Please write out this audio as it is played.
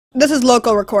This is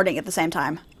local recording at the same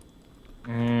time.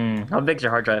 How big's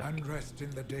your hard drive?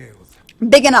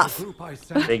 Big enough.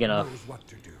 Big enough.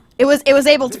 It was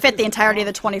able to fit the entirety of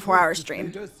the 24-hour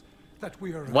stream.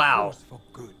 Wow.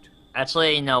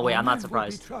 Actually, no, wait, I'm not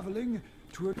surprised.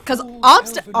 Because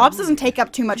OBS doesn't take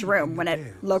up too much room when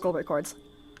it local records.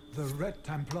 The Red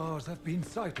Templars have been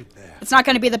sighted there. It's not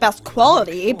going to be the best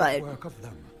quality, but...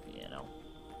 You know.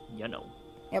 You know.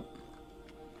 Yep.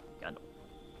 You know.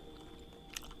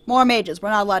 More mages.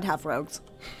 We're not allowed to have rogues.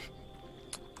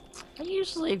 I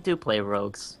usually do play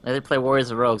rogues. I either play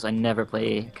warriors or rogues. I never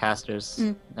play casters.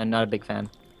 I'm not a big fan.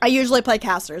 I usually play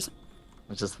casters.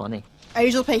 Which is funny. I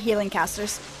usually play healing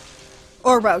casters.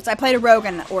 Or rogues. I played a rogue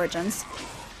in Origins.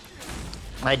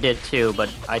 I did too,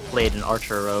 but I played an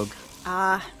archer rogue.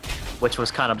 Ah. Which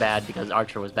was kind of bad because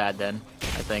archer was bad then,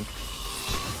 I think.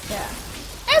 Yeah.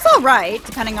 It's alright,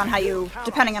 depending on how you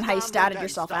statted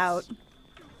yourself out.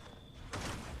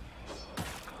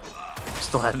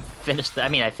 Still haven't finished the, I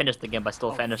mean, I finished the game, but I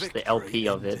still finished the LP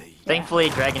of it. Thankfully,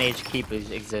 Dragon Age Keep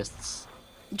exists.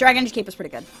 Dragon Age Keep is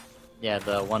pretty good. Yeah,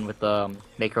 the one with the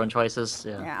make your own choices.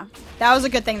 Yeah. That was a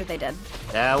good thing that they did.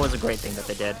 That was a great thing that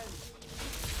they did.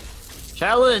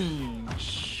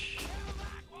 Challenge!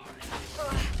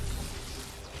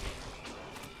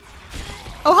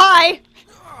 Oh, hi!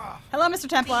 Hello, Mr.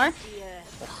 Templar.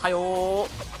 Ohio!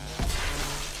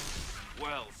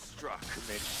 Well struck,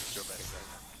 Mr. Mason.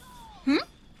 Hmm?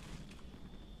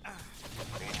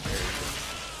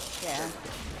 Yeah.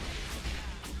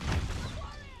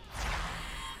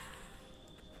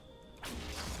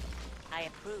 I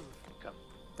approve.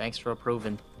 Thanks for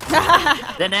approving.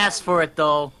 Didn't ask for it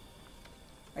though.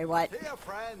 Wait, what? Hey,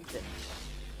 friend.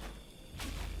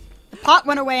 The pot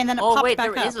went away and then it popped wait, back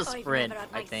up. there is a sprint,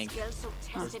 I think.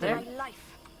 Is there?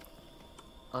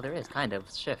 Oh, there is, kind of.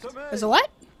 Shift. There's a what?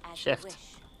 Shift.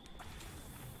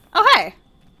 Oh, hey!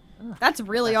 That's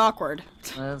really awkward.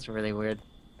 That's really weird.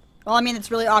 Well, I mean,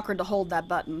 it's really awkward to hold that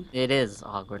button. It is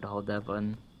awkward to hold that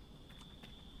button.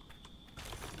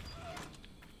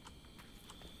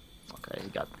 Okay, you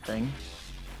got the thing.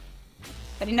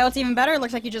 But you know what's even better? It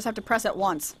looks like you just have to press it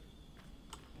once.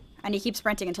 And you keep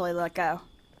sprinting until you let go.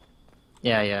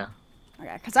 Yeah, yeah.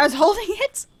 Okay, because I was holding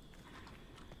it.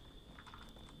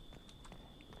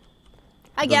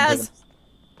 I guess.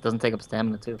 Doesn't take up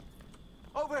stamina too.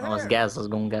 Oh, it's gas. I was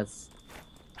going gas.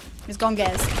 It's going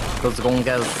gas. It's going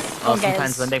gas. Oh,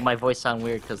 sometimes I make my voice sound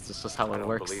weird because this is how it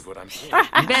works.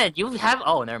 Man, you have.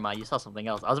 Oh, never mind. You saw something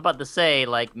else. I was about to say,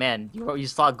 like, man, you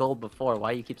saw gold before.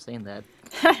 Why do you keep saying that?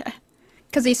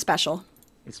 Because he's special.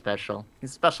 He's special.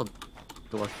 He's a special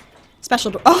dwarf.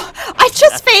 Special dwarf. Oh, I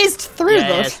just phased through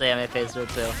this. this. Yeah, I phased through it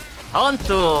too.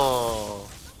 Onto.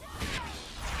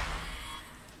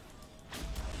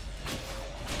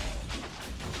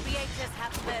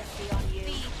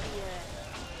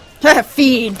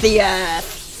 Feed the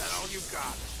earth.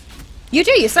 You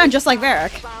do. You sound just like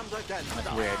Varric.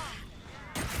 That's weird.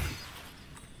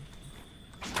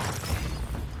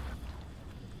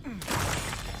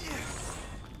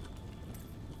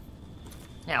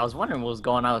 Yeah, I was wondering what was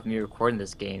going on with me recording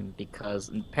this game because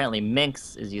apparently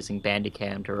Minx is using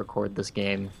Bandicam to record this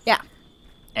game. Yeah.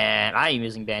 And I am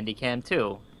using Bandicam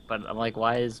too. But I'm like,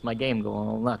 why is my game going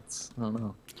all nuts? I don't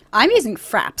know. I'm using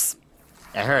Fraps.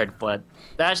 I heard, but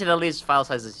actually the least file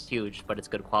size is huge, but it's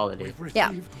good quality.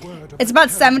 Yeah. It's about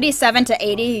 77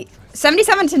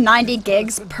 to 90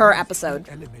 gigs per episode.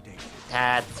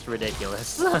 That's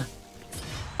ridiculous.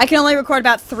 I can only record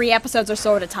about 3 episodes or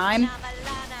so at a time.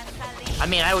 I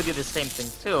mean, I would do the same thing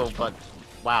too, but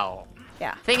wow.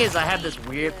 Yeah. Thing is, I have this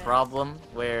weird problem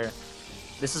where,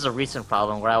 this is a recent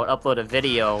problem, where I would upload a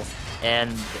video,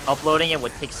 and uploading it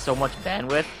would take so much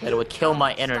bandwidth that it would kill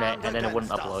my internet, and then it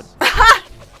wouldn't upload.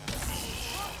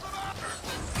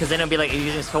 Because then it would be like, you're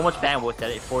using so much bandwidth that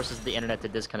it forces the internet to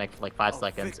disconnect for like 5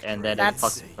 seconds, and then it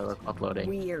fucks with uploading.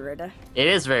 Weird. It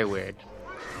is very weird.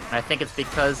 And I think it's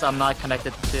because I'm not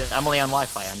connected to, I'm only on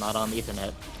Wi-Fi, I'm not on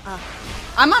Ethernet.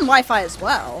 I'm on Wi-Fi as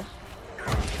well.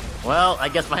 Well, I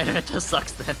guess my internet just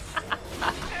sucks then.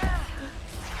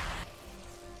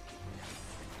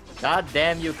 God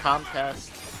damn you,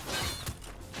 Comcast.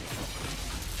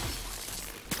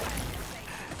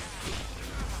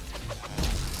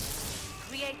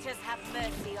 Creators have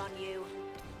mercy on you.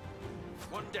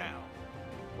 One down.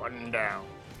 One down.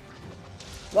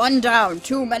 One down,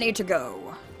 too many to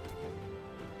go.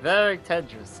 Very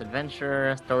Tetris,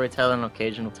 adventure, storytelling,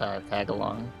 occasional tag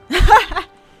along.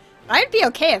 I'd be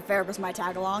okay if Varric was my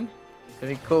tag-along.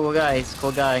 Pretty cool guy, he's a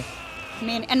cool guy. I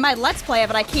mean, in my Let's Play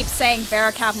of it, I keep saying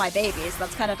Varric have my babies.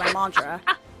 That's kind of my mantra.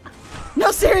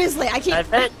 No, seriously, I I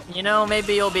can't. bet, you know,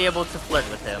 maybe you'll be able to flirt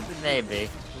with him. Maybe.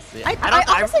 We'll see. I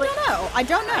honestly don't know. I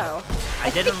don't know. I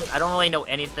don't really know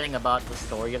anything about the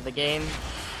story of the game.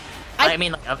 I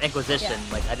mean, like, of Inquisition.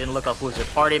 Yeah. Like, I didn't look up who's your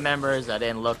party members. I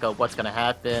didn't look up what's gonna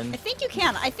happen. I think you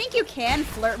can. I think you can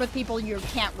flirt with people you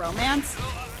can't romance.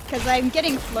 Because I'm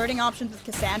getting flirting options with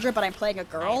Cassandra, but I'm playing a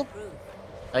girl.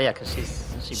 Oh yeah, cause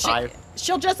she bi.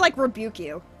 She'll just like rebuke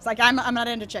you. It's like I'm not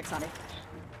into chicks, honey.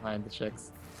 Mind the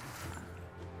chicks.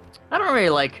 I don't really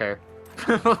like her.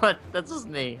 But that's just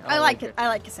me. I like her. I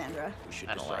like Cassandra. We should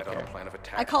I don't decide like on a her. plan of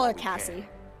attack. I call her when we can. Cassie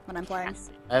when I'm playing.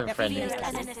 I have a Yep. friend named Feel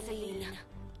Cassie. unseen.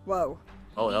 Whoa.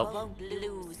 Oh You no, won't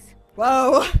lose.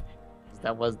 Whoa.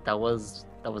 that was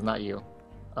not you.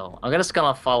 Oh, I'm just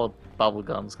gonna follow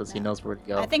Bubblegums because he knows where to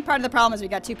go. I think part of the problem is we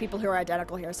got two people who are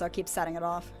identical here, so it keeps setting it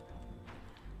off.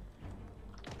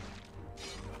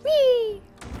 Whee!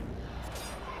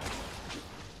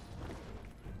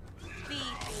 Be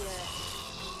here.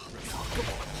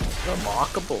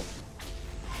 Remarkable.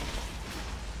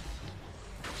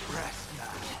 Rest now.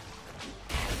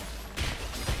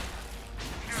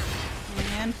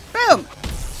 And boom!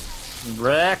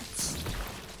 Wrecked.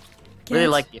 Really Get-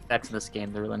 like the effects of this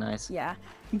game. They're really nice. Yeah.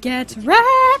 Get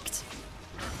wrecked!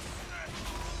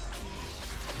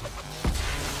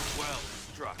 Well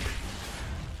struck.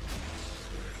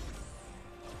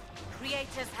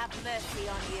 Creators have mercy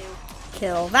on you.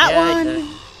 Kill that Yeah,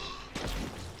 one.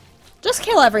 Just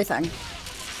kill everything.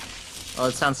 Well,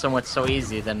 it sounds so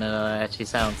easy than it actually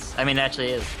sounds. I mean, it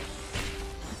actually is.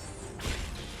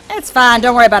 It's fine.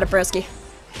 Don't worry about it, broski.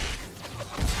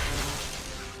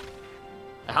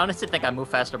 I honestly think I move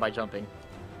faster by jumping.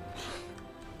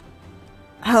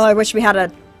 Oh, I wish we had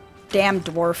a damn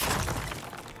dwarf.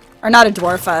 Or not a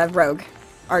dwarf, a rogue.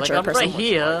 Archer Like, I'm person. right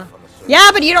here. Yeah,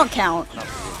 but you don't count.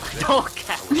 Don't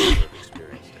catch. Just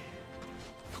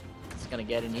gonna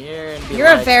get in here and be You're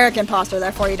a like, Varric imposter,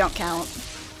 therefore you don't count.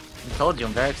 I told you,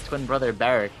 I'm Varric's twin brother,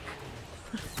 Barrick.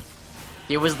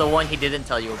 He was the one he didn't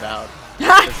tell you about.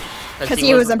 Because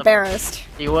he was wasn't embarrassed.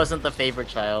 He wasn't the favorite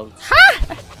child.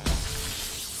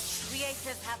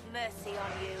 Creators have mercy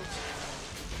on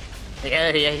you.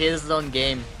 Yeah, he has his own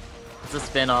game. It's a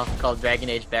spin-off called Dragon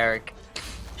Age Barrack.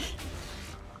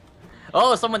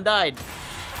 Oh, someone died.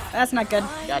 That's not good.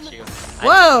 Got you.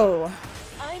 Whoa!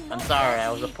 I'm sorry, I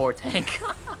was a poor tank.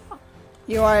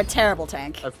 You are a terrible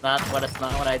tank. That's not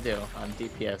what I do on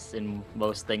DPS in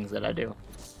most things that I do.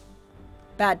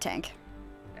 Bad tank.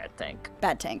 Bad tank.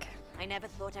 Bad tank. I never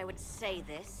thought I would say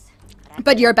this.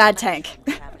 But you're a bad tank.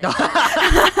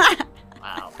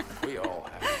 Wow. We all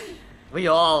have. We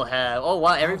all have. Oh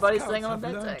wow, everybody's Our saying I'm a scouts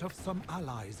bad have learnt tank. of some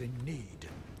allies in need,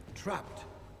 trapped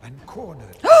and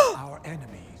cornered by our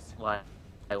enemies. Why?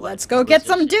 Let's go get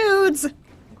some dudes!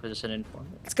 Inquisition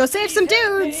informant. Let's go save some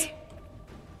dudes!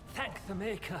 Thank the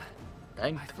Maker.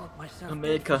 Thank I thought myself the dead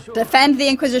Maker. for sure. Defend the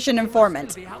Inquisition They must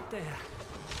informant. still be out there.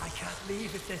 I can't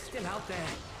leave if they're still out there.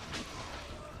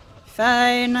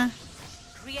 Fine.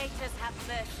 Creators have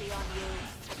mercy on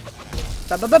you.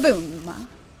 Ba-ba-ba-boom.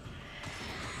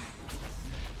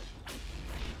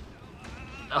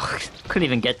 Oh, couldn't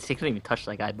even touch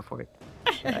that guy before.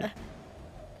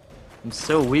 I'm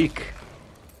so weak.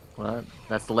 What?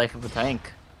 That's the life of a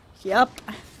tank. Yep.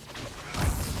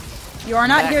 You are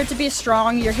not Back. here to be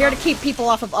strong, you're here to keep people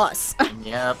off of us.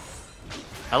 Yep.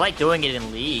 I like doing it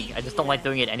in League. I just don't like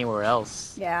doing it anywhere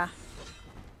else. Yeah.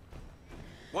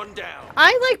 One down.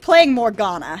 I like playing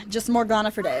Morgana. Just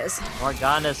Morgana for days.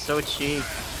 Morgana's so cheap.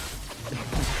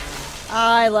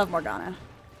 I love Morgana.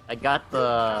 I got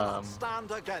the.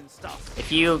 Stand against us.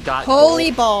 If you got. Holy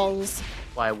gold- balls.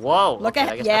 Why? Whoa. Look okay,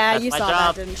 I at guess yeah, that's you my saw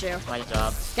job. that, didn't you? That's my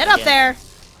job. Get up Again. there.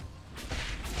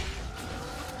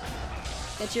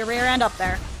 Get your rear end up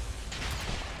there.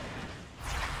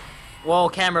 Whoa,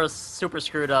 camera's super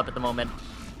screwed up at the moment.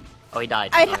 Oh, he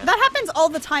died. Okay. That happens all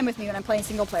the time with me when I'm playing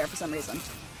single player for some reason.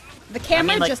 The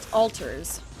camera like- just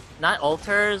alters. Not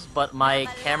alters, but my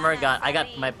camera I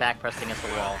got my back pressed against the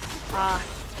wall. Ah.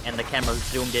 And the camera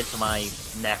zoomed into my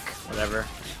neck, whatever.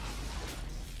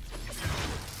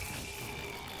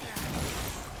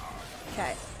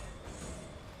 Okay.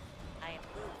 I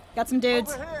approve. Got some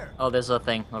dudes. Over here. Oh, there's a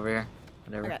thing over here.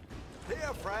 Whatever. Okay.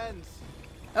 Here, friends.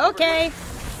 Okay.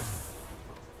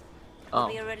 Oh. It'll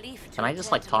be a relief to Can I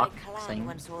just, return like, to my talk, clan sing?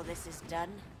 once all this is done.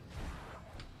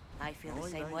 I feel the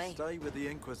same way. Stay with the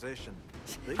Inquisition.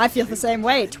 I feel the same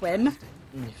way, twin.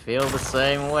 You feel the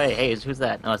same way. Hey, who's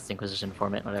that? Oh, it's the Inquisition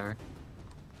informant, whatever.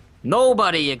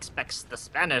 Nobody expects the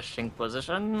Spanish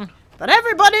Inquisition. But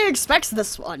everybody expects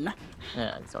this one.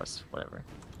 Yeah, it's ours, whatever.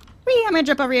 Whee, I'm gonna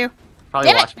jump over you. Probably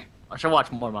Damn watch. I should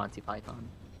watch more Monty Python.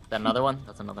 Is that another one?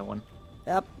 That's another one.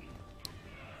 Yep.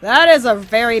 That is a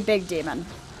very big demon.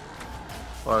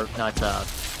 Or, no, it's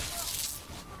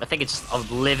I think it's just a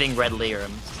living red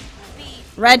lyrium.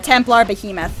 Red Templar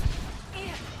Behemoth.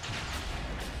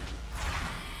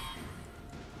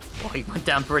 Oh, he went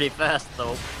down pretty fast,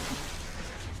 though.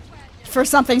 For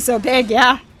something so big,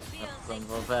 yeah. That's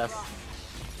so fast.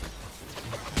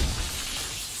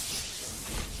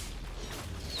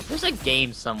 There's a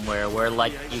game somewhere where,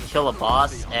 like, you kill a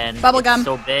boss and Bubblegum. it's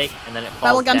so big, and then it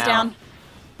falls Bubblegum's down. down.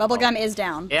 Bubblegum is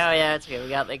down. Yeah, yeah, it's okay. We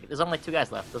got, like, there's only 2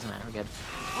 guys left. Doesn't matter. We're good.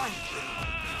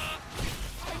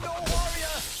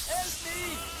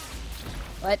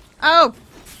 What? Oh!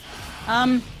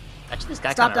 Actually, this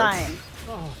guy Stop kinda dying.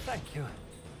 Oh, thank you.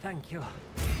 Thank you.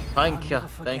 Thank I'll you. never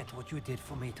forget Thank what you did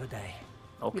for me today.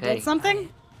 You Okay. did something?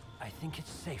 I think it's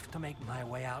safe to make my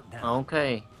way out now.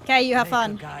 Okay. Okay, you have May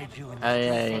fun. God guide you in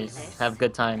I have a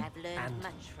good time. I've learned And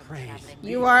much from praise. traveling.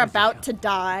 You are about to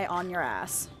die on your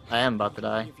ass. I am about to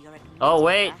die. If you're admitting Oh,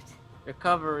 wait! that,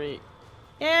 Recovery.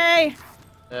 Yay!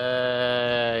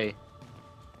 Hey.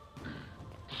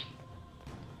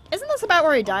 Isn't this about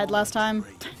where he died last time?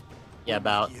 Yeah,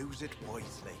 about. Use it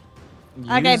wisely.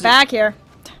 Okay, Use it. back here.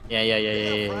 Yeah.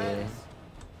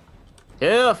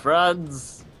 Yeah,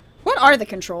 friends. What are the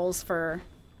controls for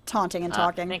taunting and I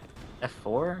talking? think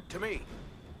F4? To me.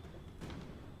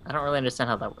 I don't really understand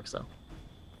how that works, though.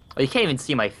 Oh, you can't even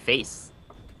see my face.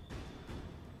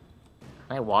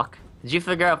 Can I walk? Did you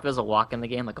figure out if there's a walk in the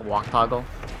game, like a walk toggle?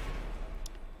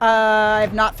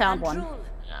 I've not found one. Andrul,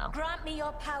 No. grant me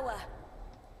your power.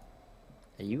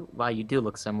 Wow, you do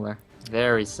look similar.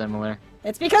 Very similar.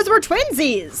 It's because we're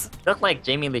twinsies! You look like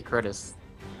Jamie Lee Curtis.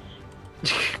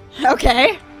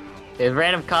 Okay. A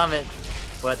random comment,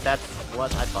 but that's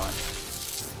what I thought.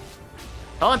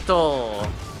 Tonto!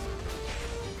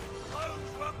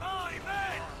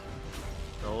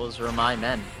 Those were my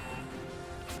men.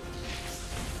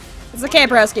 It's okay,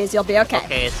 broskies, you'll be okay.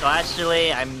 Okay, so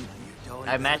actually, I'm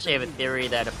actually have a theory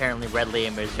that apparently Red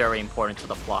Liam is very important to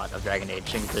the plot of Dragon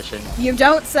Age Inquisition. You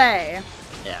don't say.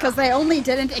 Yeah. Because they only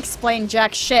didn't explain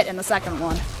jack shit in the second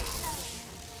one.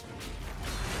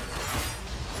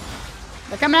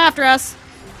 They're coming after us.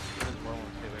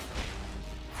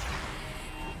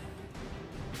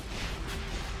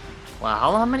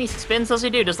 Wow, how many spins does he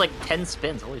do? Just like 10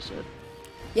 spins, holy shit.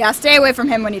 Yeah, stay away from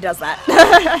him when he does that.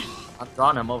 I've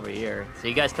drawn him over here. So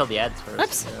you guys killed the ads first.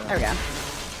 Oops. There we go.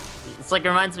 It's like, it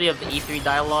reminds me of the E3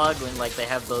 dialogue when like they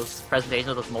have those presentations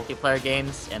of those multiplayer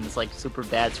games and it's like super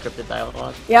bad scripted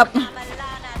dialogue. Yep.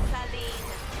 Amalana Saline.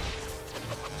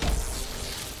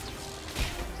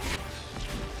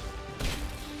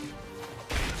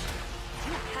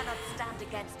 You cannot stand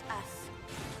against us.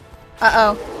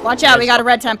 Uh-oh. Watch out, we got a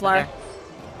Red Templar.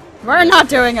 We're not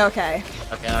doing okay.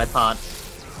 Okay, I taunt.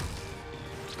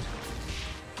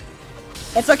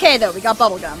 It's okay, though. We got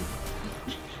Bubblegum.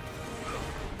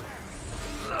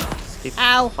 Keep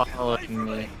Ow. following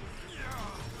me.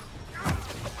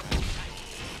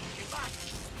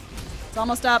 It's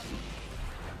almost up.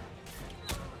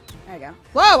 There you go.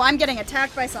 Whoa, I'm getting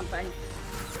attacked by something.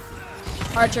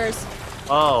 Archers.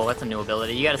 Oh, that's a new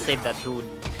ability. You gotta save that food.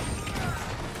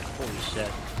 Holy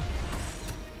shit.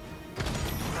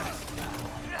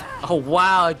 Oh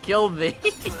wow, it killed me.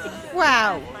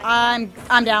 Wow. I'm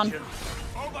down.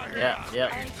 Yeah.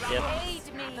 Aid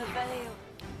me.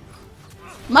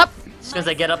 I'm up. As soon as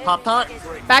I get up, pop taunt.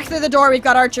 Back through the door, we've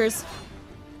got archers.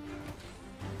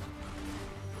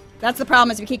 That's the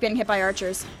problem, is we keep getting hit by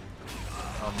archers.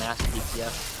 Oh, mass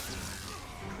DPS.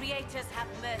 Creators have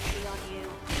mercy on you.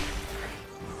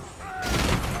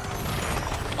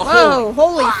 Whoa,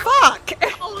 holy fuck!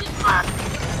 Holy fuck!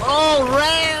 Oh,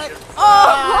 red!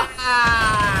 Oh!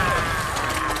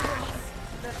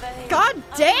 The veil. God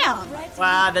damn!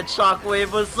 Wow, that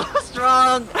shockwave was so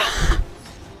strong!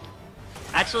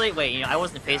 Actually, wait, you know, I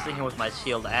wasn't facing him with my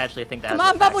shield. I actually think that Come has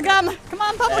on, a factor. Bubblegum! Come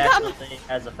on, That Bubblegum! actually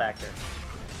has a factor.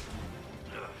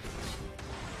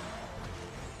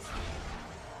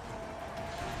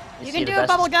 You see can the do it,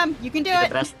 best- Bubblegum! You can do the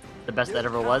it! best that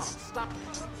ever was.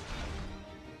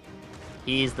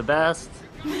 He's the best.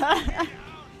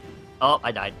 Oh,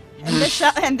 I died.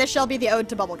 And this shall be the ode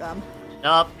to Bubblegum.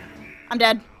 Nope. I'm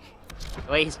dead.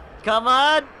 Wait, come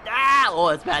on! Ah! Oh,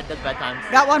 that's bad. That's bad times.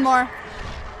 Got one more.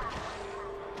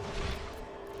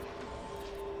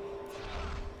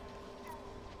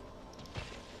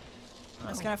 I'm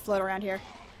just gonna float around here.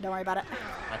 Don't worry about it.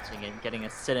 Watching it, getting a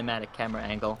cinematic camera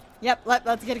angle. Yep,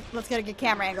 let's get a good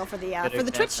camera angle for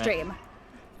the Twitch stream.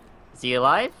 Is he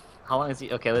alive? How long is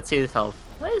he? Okay, let's see his health.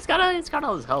 Well, he's got all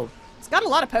his health. It's got a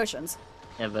lot of potions.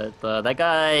 Yeah, but that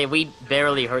guy, we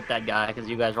barely hurt that guy because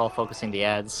you guys are all focusing the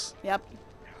ads. Yep.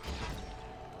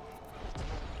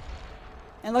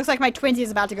 And it looks like my Twinsy is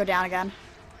about to go down again.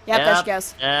 Yep, there she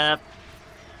goes. Yep.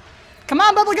 Come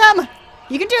on, Bubblegum!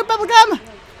 You can do it, Bubblegum!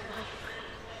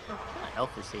 What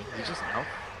elf is he? He's just an elf.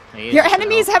 Your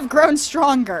enemies have grown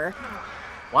stronger.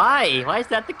 Why? Why is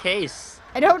that the case?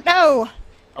 I don't know.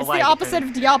 It's why, the opposite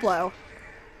of Diablo.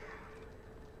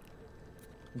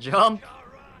 Jump.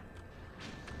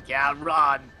 Yeah,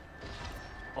 run.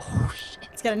 Oh, shit.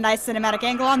 Let's get a nice cinematic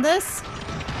angle on this.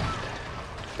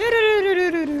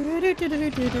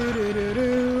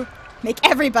 Make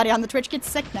everybody on the Twitch get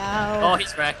sick now. Oh,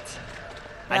 he's wrecked.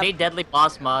 Yep. I need deadly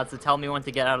boss mods to tell me when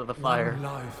to get out of the fire.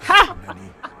 Ha!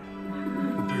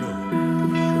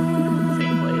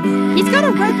 He's got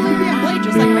a red blue blade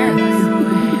just like Meredith.